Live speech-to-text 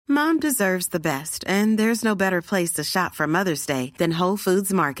Mom deserves the best, and there's no better place to shop for Mother's Day than Whole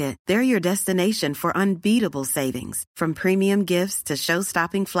Foods Market. They're your destination for unbeatable savings, from premium gifts to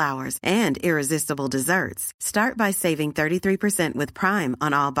show-stopping flowers and irresistible desserts. Start by saving 33% with Prime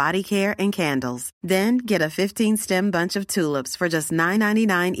on all body care and candles. Then get a 15-stem bunch of tulips for just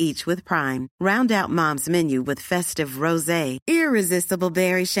 $9.99 each with Prime. Round out Mom's menu with festive rosé, irresistible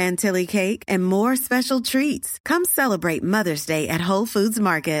berry chantilly cake, and more special treats. Come celebrate Mother's Day at Whole Foods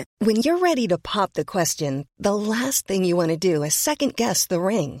Market. When you're ready to pop the question, the last thing you want to do is second-guess the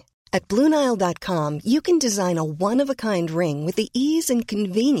ring. At BlueNile.com, you can design a one-of-a-kind ring with the ease and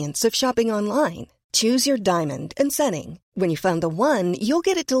convenience of shopping online. Choose your diamond and setting. When you find the one, you'll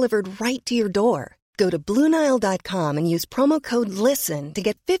get it delivered right to your door. Go to BlueNile.com and use promo code LISTEN to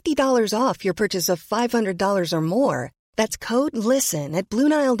get $50 off your purchase of $500 or more. That's code LISTEN at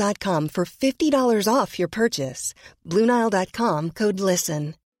BlueNile.com for $50 off your purchase. BlueNile.com, code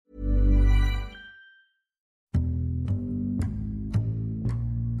LISTEN.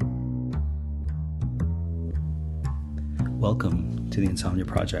 Welcome to the Insomnia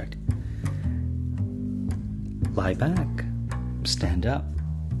Project. Lie back, stand up,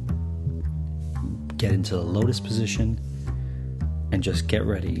 get into the lotus position, and just get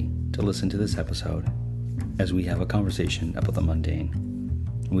ready to listen to this episode as we have a conversation about the mundane.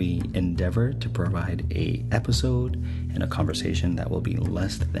 We endeavor to provide a episode and a conversation that will be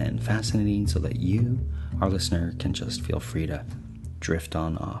less than fascinating so that you, our listener, can just feel free to drift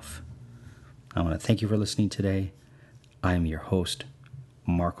on off. I want to thank you for listening today. I am your host,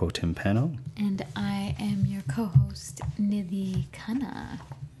 Marco Timpano. And I am your co-host, Nidhi Khanna.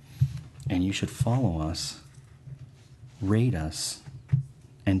 And you should follow us, rate us,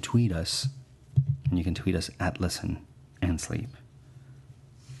 and tweet us. And you can tweet us at Listen and Sleep.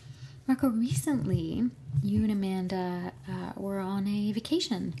 Marco, recently, you and Amanda were on a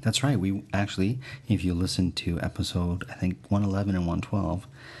vacation. That's right. We actually, if you listen to episode, I think 111 and 112,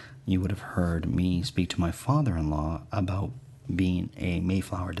 you would have heard me speak to my father-in-law about being a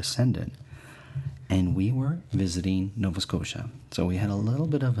Mayflower descendant. And we were visiting Nova Scotia. So we had a little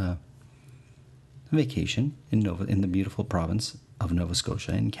bit of a vacation in the beautiful province of Nova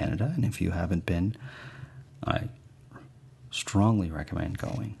Scotia in Canada. And if you haven't been, I strongly recommend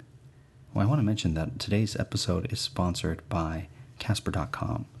going. Well, I want to mention that today's episode is sponsored by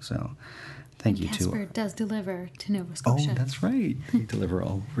Casper.com. So thank you to... Casper does deliver to Nova Scotia. Oh, that's right. They deliver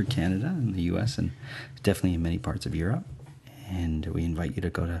all over Canada and the U.S. and definitely in many parts of Europe. And we invite you to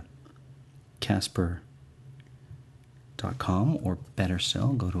go to Casper.com, or better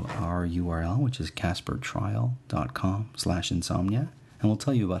still, go to our URL, which is caspertrial.com/insomnia, and we'll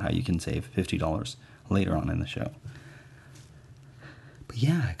tell you about how you can save $50 later on in the show. But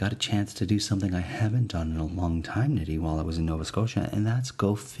yeah, I got a chance to do something I haven't done in a long time, Nidhi, while I was in Nova Scotia, and that's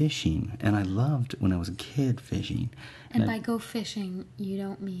go fishing. And I loved, when I was a kid, fishing. And by go fishing, you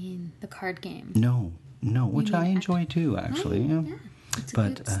don't mean the card game. No, which I enjoy too, actually. Oh, yeah. It's a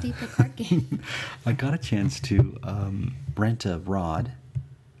good staple card game. I got a chance to rent a rod.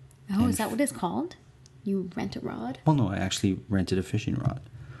 Oh, is that what it's called? You rent a rod? Well, no, I actually rented a fishing rod.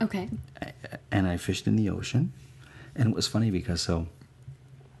 Okay. And I fished in the ocean. And it was funny because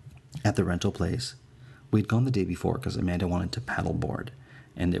at the rental place, we'd gone the day before because Amanda wanted to paddleboard.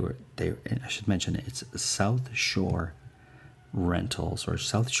 And I should mention, it's South Shore Rentals, or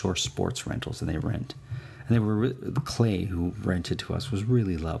South Shore Sports Rentals, and they rent. And they were Clay, who rented to us, was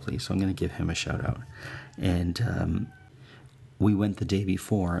really lovely, so I'm going to give him a shout out. And we went the day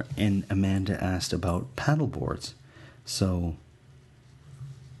before, and Amanda asked about paddleboards. So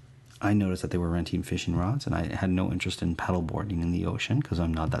I noticed that they were renting fishing rods, and I had no interest in paddleboarding in the ocean because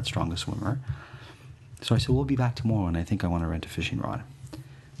I'm not that strong a swimmer. So I said, we'll be back tomorrow, and I think I want to rent a fishing rod.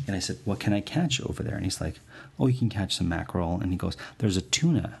 And I said, what can I catch over there? And he's like, oh, you can catch some mackerel. And he goes, there's a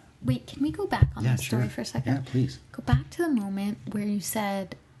tuna. Wait, can we go back on this story for a second? Yeah, please. Go back to the moment where you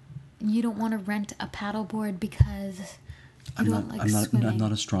said you don't want to rent a paddleboard because you don't like swimming. I'm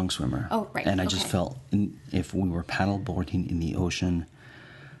not a strong swimmer. Oh, right. And I just felt if we were paddleboarding in the ocean,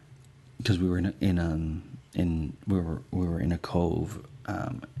 because we were we were in a cove,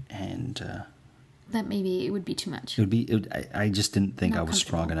 and that maybe it would be too much. I just didn't think I was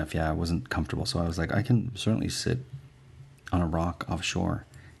strong comfortable. enough. Yeah, I wasn't comfortable. So I was like, I can certainly sit on a rock offshore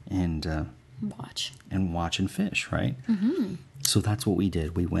and watch and fish, right? Mm-hmm. So that's what we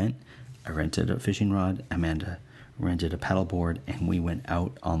did. We went. I rented a fishing rod. Amanda rented a paddleboard, and we went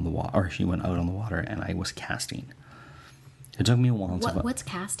out on the water. Or she went out on the water, and I was casting. It took me a while. What's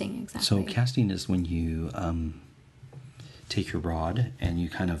casting exactly? So casting is when you take your rod and you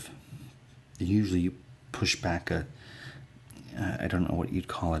kind of, usually you push back I don't know what you'd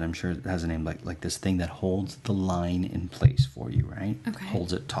call it. I'm sure it has a name, like this thing that holds the line in place for you, right? Okay.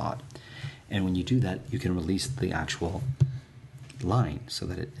 Holds it taut. And when you do that, you can release the actual line so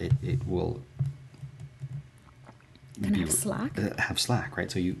that it will Can have slack? Have slack,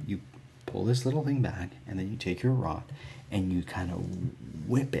 right? So you pull this little thing back, and then you take your rod and you kind of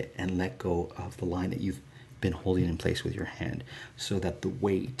whip it and let go of the line that you've been holding in place with your hand, so that the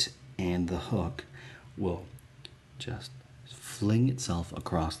weight and the hook will just fling itself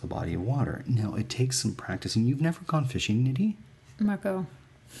across the body of water. Now, it takes some practice, and you've never gone fishing, Nidhi? Marco.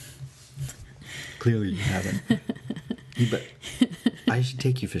 Clearly you haven't. But I should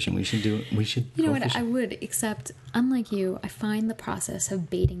take you fishing. We should do it. We should. You know go what? fishing. I would, except unlike you, I find the process of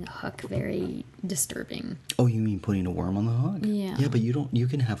baiting a hook very disturbing. Oh, you mean putting a worm on the hook? Yeah. Yeah, but you don't. You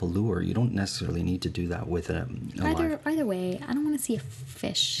can have a lure. You don't necessarily need to do that with a live. Either way, I don't want to see a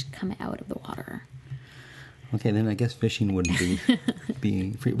fish come out of the water. Okay, then I guess fishing wouldn't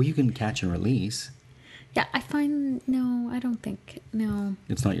be free. Well, you can catch and release. Yeah, I find I don't think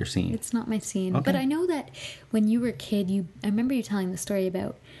It's not your scene. it's not my scene. Okay. But I know that when you were a kid, I remember you telling the story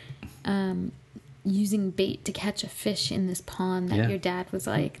about using bait to catch a fish in this pond that Yeah. your dad was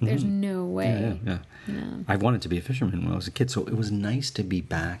like, "There's no way." Yeah. I wanted to be a fisherman when I was a kid, so it was nice to be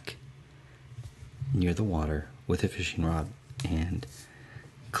back near the water with a fishing rod. And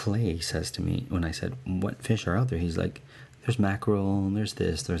Clay says to me, when I said, "What fish are out there?" He's like, "There's mackerel, and there's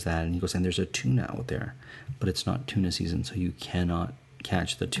this, there's that." And he goes, "And there's a tuna out there. But it's not tuna season, so you cannot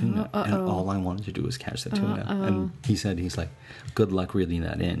catch the tuna." And all I wanted to do was catch the tuna. And he's like, "Good luck reeling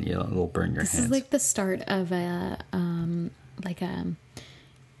that in. It'll burn your This hands." is like the start of a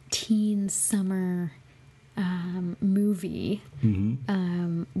teen summer movie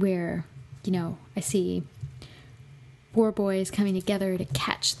where I see 4 boys coming together to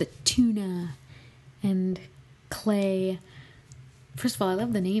catch the tuna, and Clay. First of all, I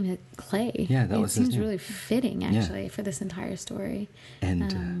love the name Clay. Yeah, that was his seems name. really fitting actually for this entire story.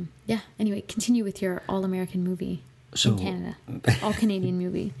 And yeah. Anyway, continue with your all-American movie in Canada, all-Canadian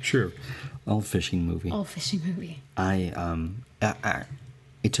movie, sure, all fishing movie. all fishing movie.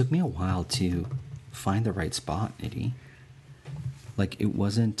 It took me a while to find the right spot, Nidhi. Like it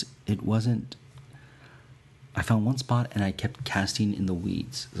wasn't. I found one spot and I kept casting in the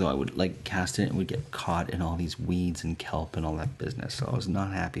weeds. So I would like cast it and it would get caught in all these weeds and kelp and all that business. So I was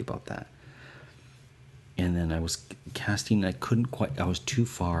not happy about that. And then I was casting, I was too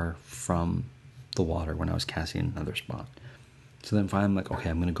far from the water when I was casting in another spot. So then finally I'm like, okay,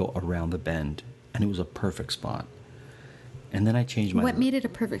 I'm going to go around the bend. And it was a perfect spot. And then I changed my... What made it a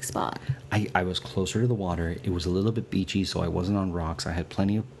perfect spot? I was closer to the water. It was a little bit beachy, so I wasn't on rocks. I had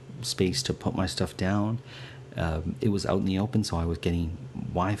plenty of space to put my stuff down. It was out in the open, so I was getting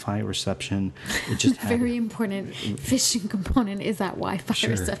Wi-Fi reception. It just had... Very important fishing component is that Wi-Fi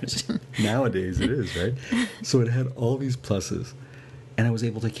reception. Nowadays it is, right? So it had all these pluses. And I was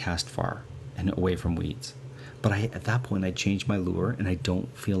able to cast far and away from weeds. But at that point, I changed my lure, and I don't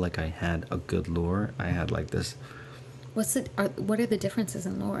feel like I had a good lure. I had like this... What are the differences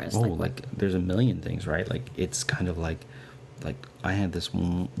in lures? There's a million things, right? Like it's kind of like I had this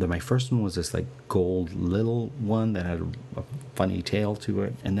one. My first one was this like gold little one that had a funny tail to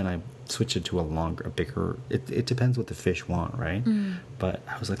it, and then I switched it to a bigger. It depends what the fish want, right? But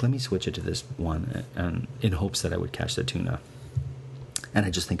I was like, let me switch it to this one, and in hopes that I would catch the tuna. And I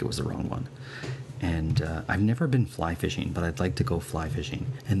just think it was the wrong one. And I've never been fly fishing, but I'd like to go fly fishing,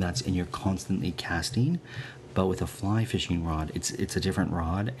 and you're constantly casting. But with a fly fishing rod, it's a different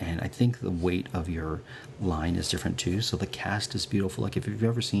rod, and I think the weight of your line is different too. So the cast is beautiful. Like if you've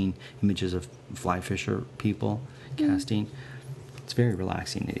ever seen images of fly fisher people casting, it's very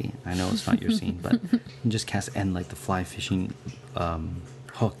relaxing, Nidhi. I know it's not your scene, but you just cast, and like the fly fishing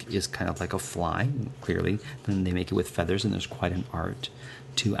hook is kind of like a fly, clearly. Then they make it with feathers, and there's quite an art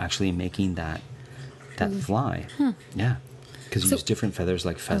to actually making that fly. Yeah, because you use different feathers,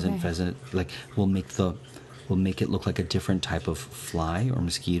 like pheasant. Like we'll make it look like a different type of fly or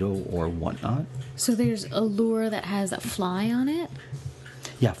mosquito or whatnot. So there's a lure that has a fly on it?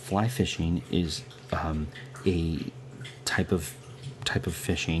 Yeah, fly fishing is a type of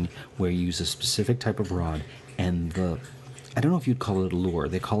fishing where you use a specific type of rod, and I don't know if you'd call it a lure,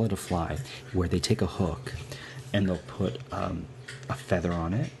 they call it a fly, where they take a hook and they'll put a feather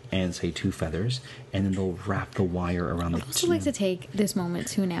on it, and say 2 feathers, and then they'll wrap the wire around the... I'd also like to take this moment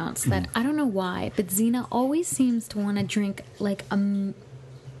to announce that I don't know why, but Zena always seems to want to drink like a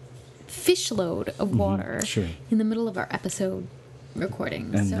fish load of water in the middle of our episode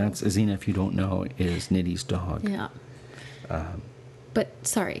recording. And that's, Zena, if you don't know, is Nidhi's dog. Yeah. But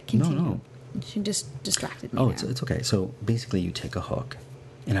sorry, continue. No. She just distracted me. Oh, there. it's okay. So basically, you take a hook,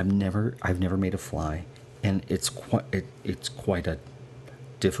 and I've never made a fly, and it's quite a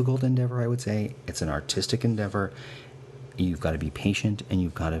difficult endeavor. I would say it's an artistic endeavor. You've got to be patient and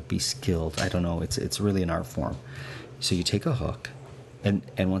you've got to be skilled. I don't know. It's really an art form. So you take a hook, and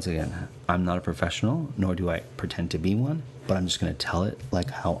once again, I'm not a professional, nor do I pretend to be one, but I'm just going to tell it like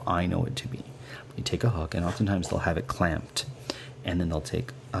how I know it to be. You take a hook, and oftentimes they'll have it clamped, and then they'll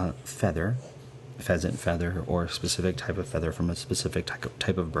take a feather, pheasant feather, or a specific type of feather from a specific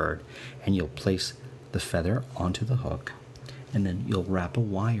type of bird, and you'll place the feather onto the hook, and then you'll wrap a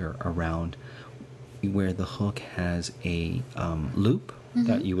wire around where the hook has a loop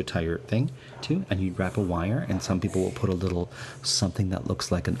that you would tie your thing to, and you'd wrap a wire, and some people will put a little something that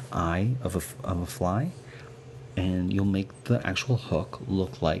looks like an eye of a fly, and you'll make the actual hook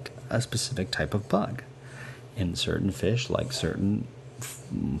look like a specific type of bug. And certain fish like certain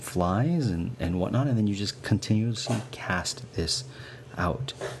flies and whatnot, and then you just continuously cast this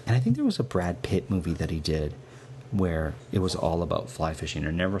out. And I think there was a Brad Pitt movie that he did where it was all about fly fishing.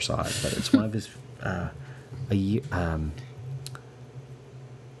 I never saw it, but it's one of his I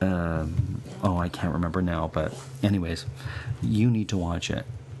can't remember now, but anyways, you need to watch it.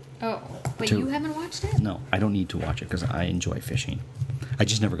 Oh, but you haven't watched it? No, I don't need to watch it because I enjoy fishing. I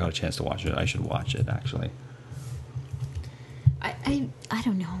just never got a chance to watch it. I should watch it, actually. I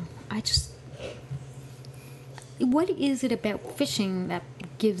don't know. What is it about fishing that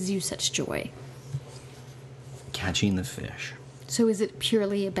gives you such joy? Catching the fish. So is it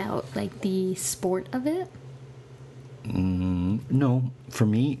purely about like the sport of it? No, for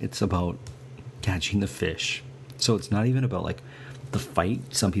me, it's about catching the fish. So it's not even about like the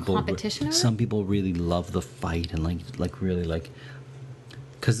fight. Some people really love the fight and like really like,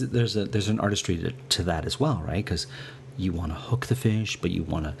 because there's an artistry to that as well, right? Because you want to hook the fish, but you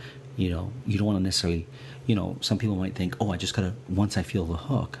want to, you don't want to necessarily, some people might think, oh, I just gotta, once I feel the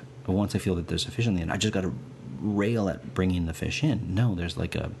hook, or once I feel that there's a fish in the end, I just gotta rail at bringing the fish in. No, there's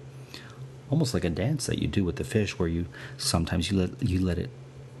like almost like a dance that you do with the fish, where you sometimes you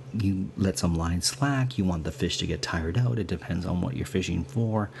let some line slack. You want the fish to get tired out. It depends on what you're fishing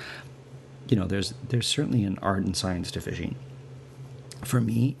for. There's certainly an art and science to fishing. For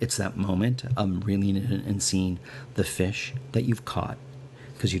me, it's that moment of reeling in and seeing the fish that you've caught,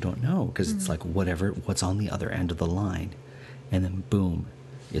 because you don't know, because it's like what's on the other end of the line, and then boom,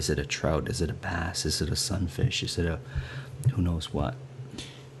 is it a trout? Is it a bass? Is it a sunfish? Is it a who knows what?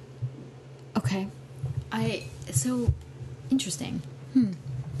 Okay, so interesting.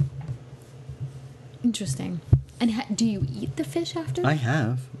 Interesting. And do you eat the fish after? I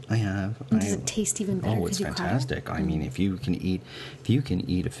have. And does it taste even better? Oh, it's fantastic. I mean, if you can eat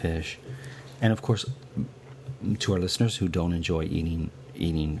a fish, and of course, to our listeners who don't enjoy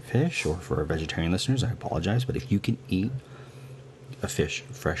eating fish, or for our vegetarian listeners, I apologize, but if you can eat a fish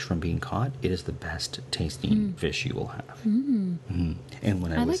fresh from being caught, it is the best tasting fish you will have. And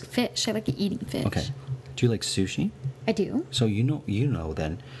when I like fish. I like eating fish. Okay. Do you like sushi? I do. So you know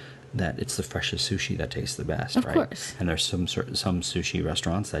then that it's the freshest sushi that tastes the best, right? Of course. And there's some sushi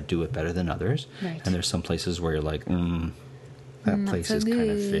restaurants that do it better than others. Right. And there's some places where you're like, that place is kind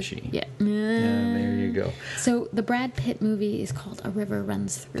of fishy. Yeah. Yeah, there you go. So the Brad Pitt movie is called A River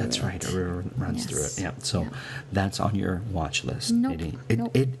Runs Through It. That's right, A River Runs Through It. Yeah. So Yeah. that's on your watch list. Nope.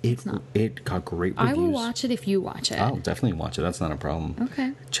 It's not. It got great reviews. I will watch it if you watch it. I'll definitely watch it. That's not a problem.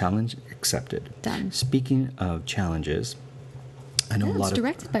 Okay. Challenge accepted. Done. Speaking of challenges, I know a lot it's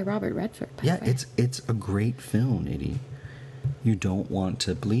directed by Robert Redford, by the way. it's a great film, Nidhi. You don't want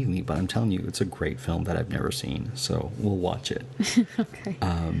to believe me, but I'm telling you, it's a great film that I've never seen. So we'll watch it. Okay.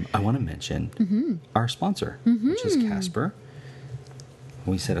 I want to mention our sponsor, which is Casper.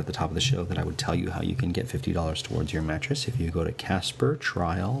 We said at the top of the show that I would tell you how you can get $50 towards your mattress if you go to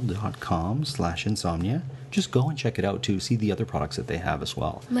CasperTrial.com/insomnia. Just go and check it out, too. See the other products that they have as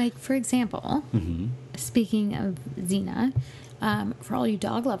well. Like, for example, speaking of Xena, for all you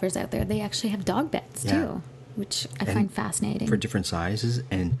dog lovers out there, they actually have dog beds, too, which I find fascinating. For different sizes.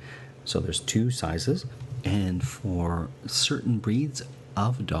 And so there's 2 sizes. And for certain breeds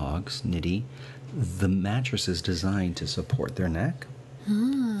of dogs, Nidhi, the mattress is designed to support their neck.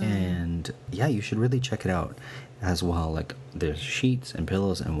 And yeah, you should really check it out as well. Like, there's sheets and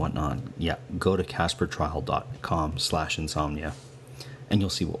pillows and whatnot. Yeah, go to CasperTrial.com/insomnia and you'll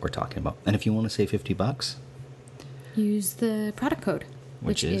see what we're talking about. And if you want to save $50, use the product code,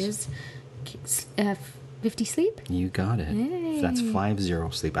 which is 50 sleep. You got it. Yay. That's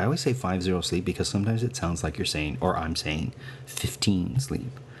 50 sleep. I always say 50 sleep because sometimes it sounds like you're saying, or I'm saying, 15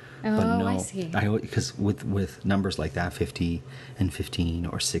 sleep. Oh, I see. Because with numbers like that, 50 and 15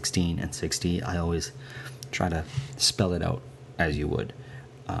 or 16 and 60, I always try to spell it out as you would.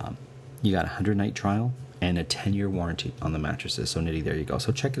 You got a 100-night trial and a 10-year warranty on the mattresses. So Nidhi, there you go.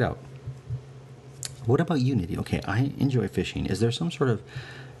 So check it out. What about you, Nidhi? Okay, I enjoy fishing. Is there some sort of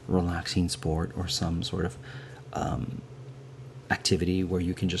relaxing sport or some sort of activity where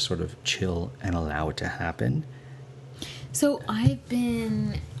you can just sort of chill and allow it to happen? So I've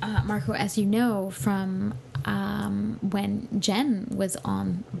been, Marco, as you know, from when Jen was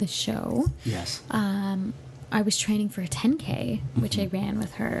on the show. Yes. I was training for a 10K, which I ran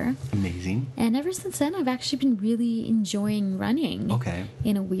with her. Amazing. And ever since then, I've actually been really enjoying running. Okay.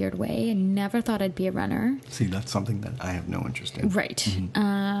 In a weird way. I never thought I'd be a runner. See, that's something that I have no interest in. Right.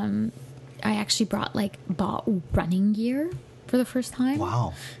 Mm-hmm. I actually bought running gear for the first time.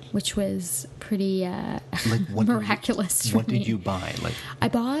 Wow. Which was pretty miraculous for me. What did you buy? I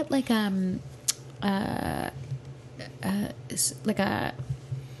bought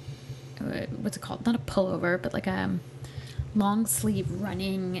what's it called? Not a pullover, but like a long sleeve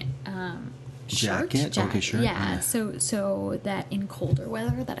running shirt. Jacket? Okay, shirt. Yeah. So that in colder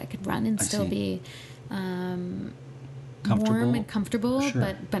weather that I could run and still be warm and comfortable,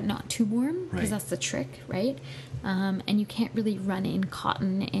 sure. but not too warm, because that's the trick, right? And you can't really run in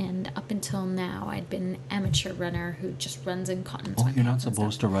cotton, and up until now I'd been an amateur runner who just runs in cotton. Oh, you're not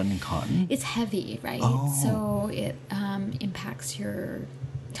supposed to run in cotton? It's heavy, right? Oh. So it impacts your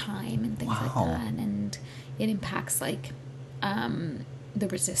time and things like that, and it impacts the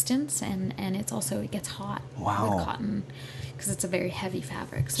resistance, and it gets hot with cotton because it's a very heavy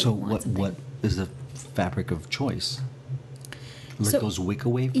fabric. So what is the fabric of choice? Those wick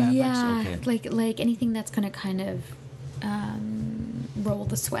away fabrics? Yeah, okay. like anything that's going to kind of roll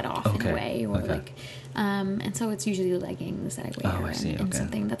the sweat off in a way, or and so it's usually leggings that I wear, and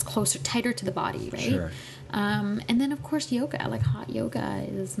something that's tighter to the body, right? Sure. And then of course yoga, hot yoga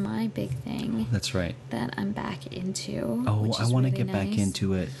is my big thing. That's right. That I'm back into. Oh, I want to really get back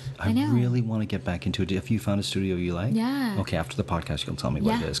into it. I really want to get back into it. Have you found a studio you like? Yeah. Okay, after the podcast you'll tell me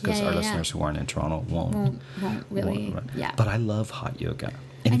what it is, because our listeners who aren't in Toronto won't really. Yeah. But I love hot yoga.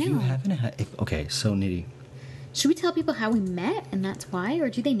 And if you haven't so Nidhi, should we tell people how we met and that's why, or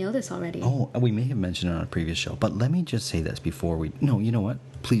do they know this already? Oh, we may have mentioned it on a previous show, but let me just say this before we... No, you know what?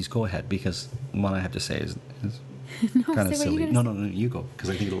 Please go ahead, because what I have to say is kind of silly. No, you go, because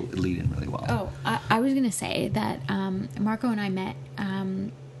I think it'll lead in really well. Oh, I was going to say that Marco and I met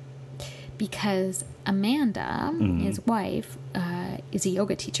because Amanda, his wife, is a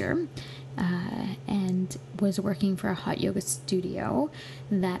yoga teacher, and was working for a hot yoga studio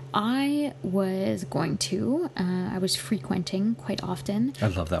that I was going to. I was frequenting quite often. I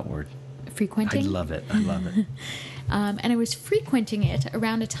love that word. Frequenting? I love it. And I was frequenting it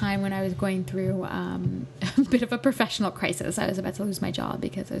around a time when I was going through a bit of a professional crisis. I was about to lose my job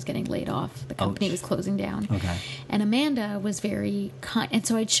because I was getting laid off. The company was closing down. Okay. And Amanda was very kind. And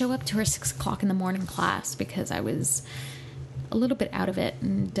so I'd show up to her 6 o'clock in the morning class because I was a little bit out of it.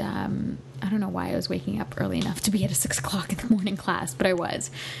 And I don't know why I was waking up early enough to be at a 6 o'clock in the morning class, but I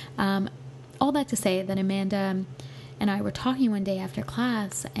was. All that to say that Amanda and I were talking one day after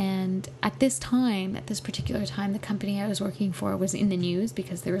class, and at this particular time, the company I was working for was in the news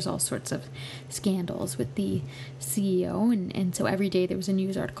because there was all sorts of scandals with the CEO, and so every day there was a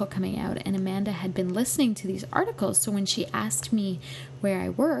news article coming out, and Amanda had been listening to these articles, so when she asked me where I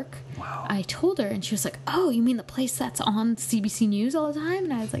work, I told her, and she was like, "Oh, you mean the place that's on CBC News all the time?"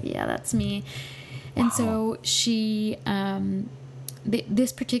 And I was like, "Yeah, that's me." And so she...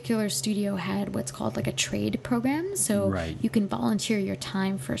 this particular studio had what's called like a trade program, so you can volunteer your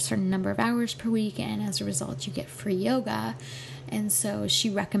time for a certain number of hours per week, and as a result you get free yoga. And so she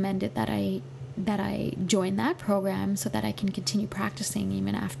recommended that I join that program so that I can continue practicing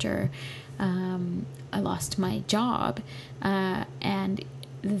even after I lost my job, and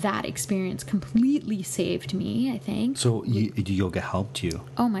that experience completely saved me, I think. So yoga helped you?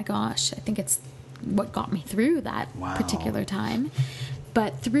 Oh my gosh, I think it's what got me through that particular time.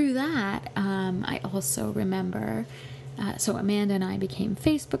 But through that, I also remember, so Amanda and I became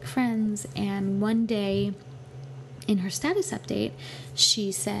Facebook friends, and one day in her status update,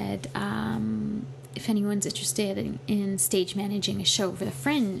 she said, if anyone's interested in stage managing a show for the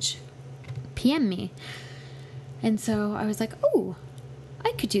Fringe, PM me. And so I was like, oh,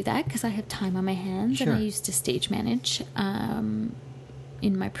 I could do that because I have time on my hands. Sure. And I used to stage manage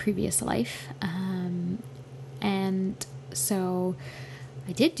in my previous life, and so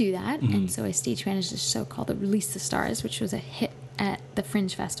I did do that. And so I stage managed a show called The Release the Stars, which was a hit at the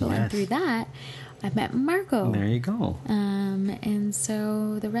Fringe Festival. Yes. And through that, I met Marco. There you go. And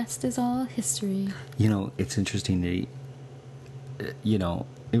so the rest is all history. You know, it's interesting that, you know,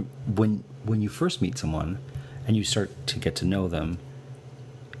 when you first meet someone and you start to get to know them,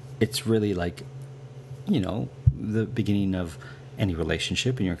 it's really like, you know, the beginning of any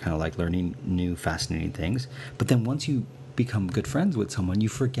relationship, and you're kind of like learning new fascinating things. But then once you become good friends with someone, you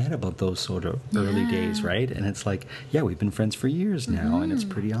forget about those sort of early days, right? And it's like, yeah, we've been friends for years now, and it's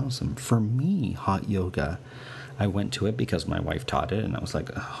pretty awesome. For me, hot yoga, I went to it because my wife taught it, and I was like,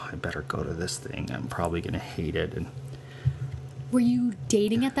 oh, I better go to this thing. I'm probably going to hate it. And Were you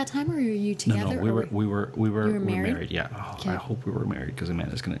dating at that time, or were you together? no, we were married? Yeah. Oh, Okay. I hope we were married, because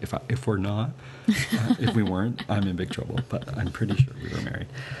Amanda's gonna. If we're not, if we weren't, I'm in big trouble. But I'm pretty sure we were married.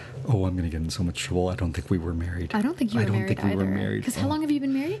 Oh, I'm gonna get in so much trouble. I don't think we were married. I don't think you were married think we were either. married. Because how long have you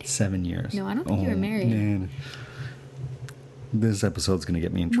been married? 7 years. No, I don't think you were married. Man. This episode's gonna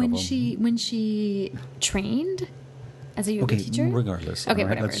get me in trouble. When she trained as a yoga Okay, teacher? regardless. Okay, all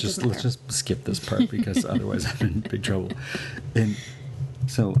right? whatever. Let's just skip this part, because otherwise I'm in big trouble. And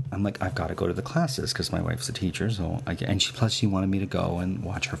so I'm like, I've got to go to the classes because my wife's a teacher. So plus she wanted me to go and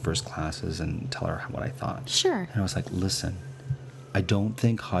watch her first classes and tell her what I thought. Sure. And I was like, listen, I don't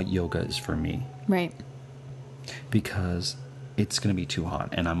think hot yoga is for me, Right. because it's going to be too hot,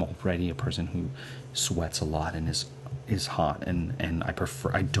 and I'm already a person who sweats a lot and is hot, and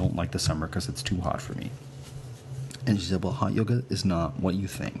I don't like the summer because it's too hot for me. And she said, well, hot yoga is not what you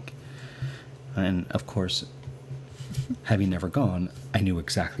think. And of course, having never gone, I knew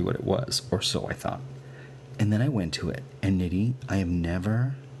exactly what it was, or so I thought. And then I went to it, and Nidhi, I have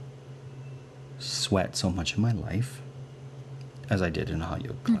never sweat so much in my life as I did in a hot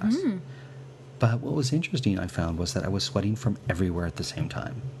yoga class. Mm-hmm. But what was interesting, I found, was that I was sweating from everywhere at the same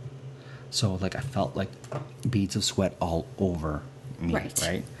time. So, like, I felt like beads of sweat all over me,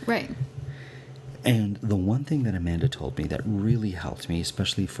 right? Right. And the one thing that Amanda told me that really helped me,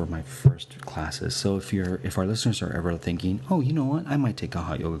 especially for my first classes, so if our listeners are ever thinking, oh, you know what, I might take a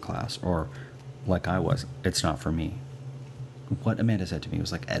hot yoga class, or like I was, it's not for me. What Amanda said to me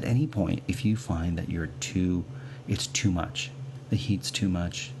was like, at any point, if you find that it's too much, the heat's too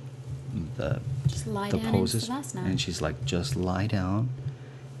much, Just lie the down poses, in Savasana. and she's like, just lie down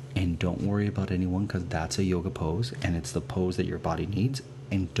and don't worry about anyone, because that's a yoga pose, and it's the pose that your body needs,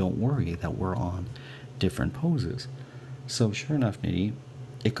 and don't worry that we're on different poses. So sure enough, Nidhi,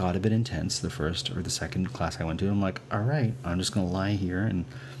 it got a bit intense the first or the second class I went to. I'm like, all right, I'm just going to lie here and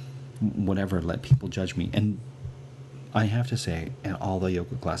whatever, let people judge me. And I have to say, in all the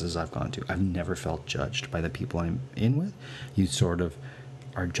yoga classes I've gone to, I've never felt judged by the people I'm in with. You sort of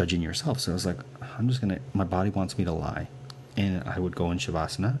are judging yourself. So I was like, my body wants me to lie. And I would go in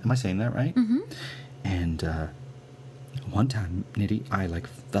Shavasana. Am I saying that right? Mm-hmm. And one time, Nidhi, I like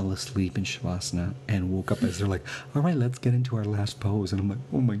fell asleep in Shavasana and woke up as they're like, all right, let's get into our last pose. And I'm like,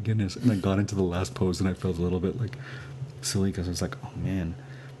 oh my goodness. And I got into the last pose, and I felt a little bit like silly, because I was like, oh man.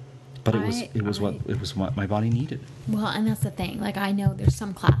 But it was what my body needed. Well, and that's the thing. Like, I know there's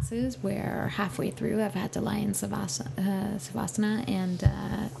some classes where halfway through I've had to lie in Savasana, and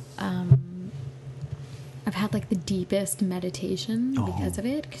I've had like the deepest meditation because of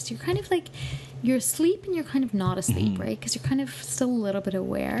it. Because you're kind of like, you're asleep and you're kind of not asleep, right? Because you're kind of still a little bit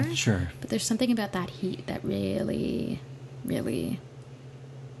aware. Sure. But there's something about that heat that really, really,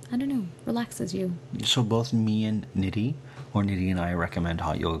 I don't know, relaxes you. So both me and Nidhi, or Nidhi and I, recommend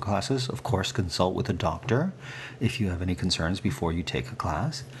hot yoga classes. Of course, consult with a doctor if you have any concerns before you take a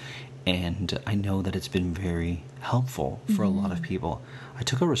class. And I know that it's been very helpful for a lot of people. I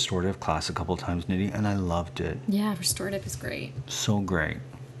took a restorative class a couple of times, Nidhi, and I loved it. Yeah, restorative is great. So great.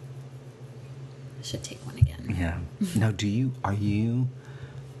 I should take one again. Yeah. Now, do you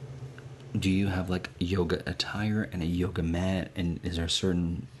have like yoga attire and a yoga mat, and is there a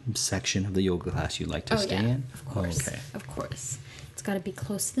certain section of the yoga class you like to stay in? Of course. Okay. Of course. It's got to be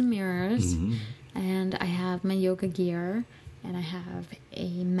close to the mirrors. And I have my yoga gear, and I have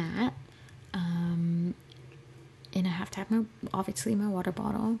a mat. And I have to have obviously my water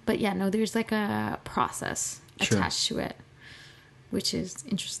bottle. But yeah, no, there's like a process attached to it, which is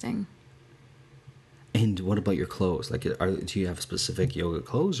interesting. And what about your clothes? Like, do you have specific yoga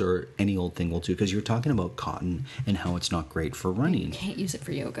clothes, or any old thing will do? Because you're talking about cotton and how it's not great for running. You can't use it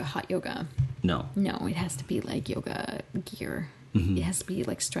for yoga, hot yoga. No, it has to be like yoga gear. It has to be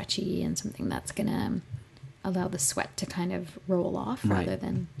like stretchy and something that's gonna allow the sweat to kind of roll off rather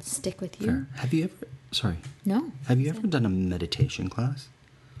than stick with you. Fair. Have you ever? Sorry. No. Have you ever done a meditation class?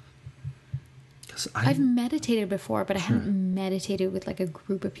 I've meditated before, but I haven't meditated with like a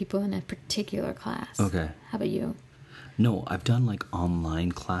group of people in a particular class. Okay. How about you? No, I've done like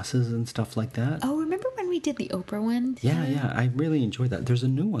online classes and stuff like that. Oh, remember when we did the Oprah one? Yeah, I really enjoyed that. There's a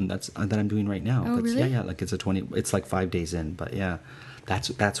new one that I'm doing right now. Oh, really? Yeah, like it's like 5 days in, but yeah,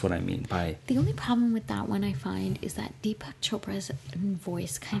 that's what I mean by. The only problem with that one I find is that Deepak Chopra's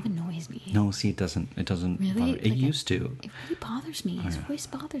voice kind of annoys me. No, see, it doesn't Really? bother. It used to. It really bothers me. His voice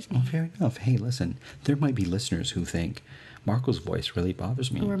bothers me. Well, fair enough. Hey, listen, there might be listeners who think Marco's voice really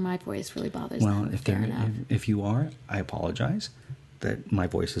bothers me. Or my voice really bothers Well, them. if you are, I apologize that my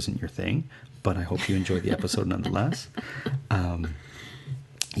voice isn't your thing, but I hope you enjoyed the episode nonetheless.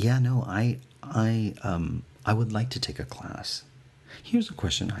 Yeah, no, I would like to take a class. Here's a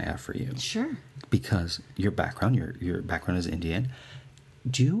question I have for you. Sure. Because your background is Indian.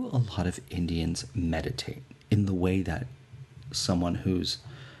 Do a lot of Indians meditate in the way that someone who's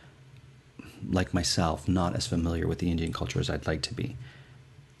like myself, not as familiar with the Indian culture as I'd like to be?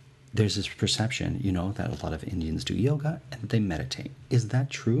 There's this perception, that a lot of Indians do yoga and they meditate. Is that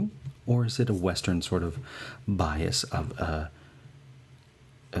true? Or is it a Western sort of bias of a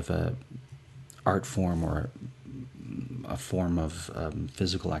art form or a form of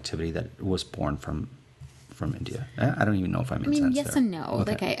physical activity that was born from India? I don't even know if I made sense yes there. and no.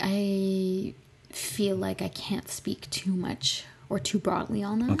 Okay. Like I feel like I can't speak too much or too broadly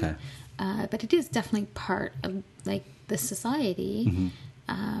on that. Okay. But it is definitely part of like the society. Mm-hmm.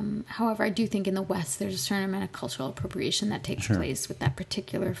 However, I do think in the West there's a certain amount of cultural appropriation that takes Sure. place with that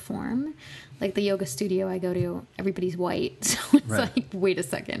particular form. Like the yoga studio I go to, everybody's white, so it's Right. like, wait a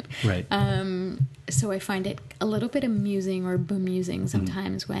second. Right. So I find it a little bit amusing or bemusing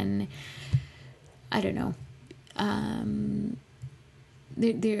sometimes when, I don't know,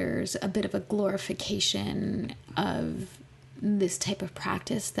 there's a bit of a glorification of this type of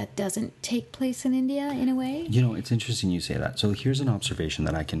practice that doesn't take place in India in a way. It's interesting you say that. So here's an observation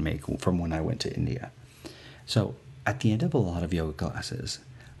that I can make from when I went to India. So at the end of a lot of yoga classes,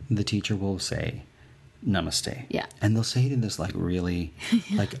 the teacher will say, Namaste. Yeah. And they'll say it in this like really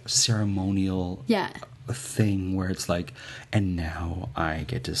like ceremonial thing where it's like, and now I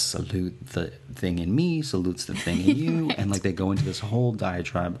get to salute the thing in me, salutes the thing in you. Right. And like they go into this whole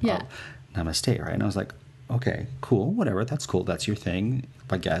diatribe of Namaste, right? And I was like, okay, cool, whatever, that's cool, that's your thing.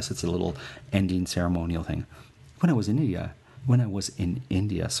 I guess it's a little ending ceremonial thing. When I was in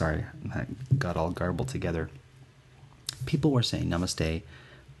India, sorry, I got all garbled together. People were saying Namaste,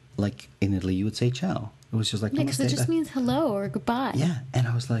 like in Italy you would say ciao. It was just like, Yeah, because it just means hello or goodbye. Yeah, and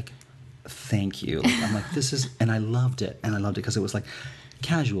I was like, thank you. I'm like, this is, and I loved it because it was like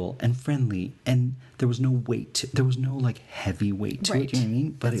casual and friendly, and there was no weight. There was no like heavy weight to it. You know what I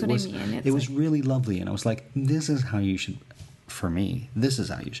mean? But That's what I mean. It was really lovely, and I was like, this is how you should. For me, this is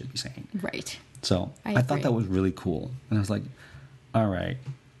how you should be saying. Right. So I thought that was really cool, and I was like, all right,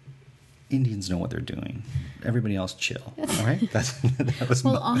 Indians know what they're doing. Everybody else, chill. All right. That was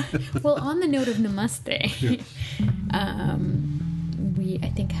on the note of Namaste, we I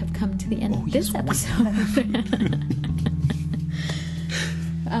think have come to the end of this episode.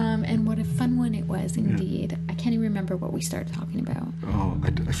 And what a fun one it was, indeed. I can't even remember what we started talking about. Oh,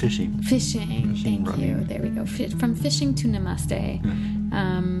 fishing. Fishing, thank running. you. There we go. From fishing to Namaste,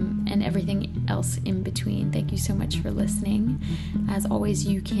 and everything else in between. Thank you so much for listening. As always,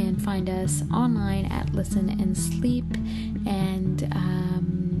 you can find us online at Listen and Sleep, and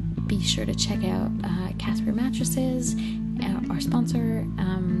be sure to check out Casper Mattresses, our sponsor.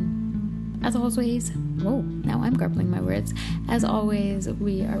 As always, now I'm garbling my words. As always,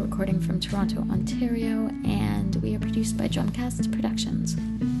 we are recording from Toronto, Ontario, and we are produced by Drumcast Productions.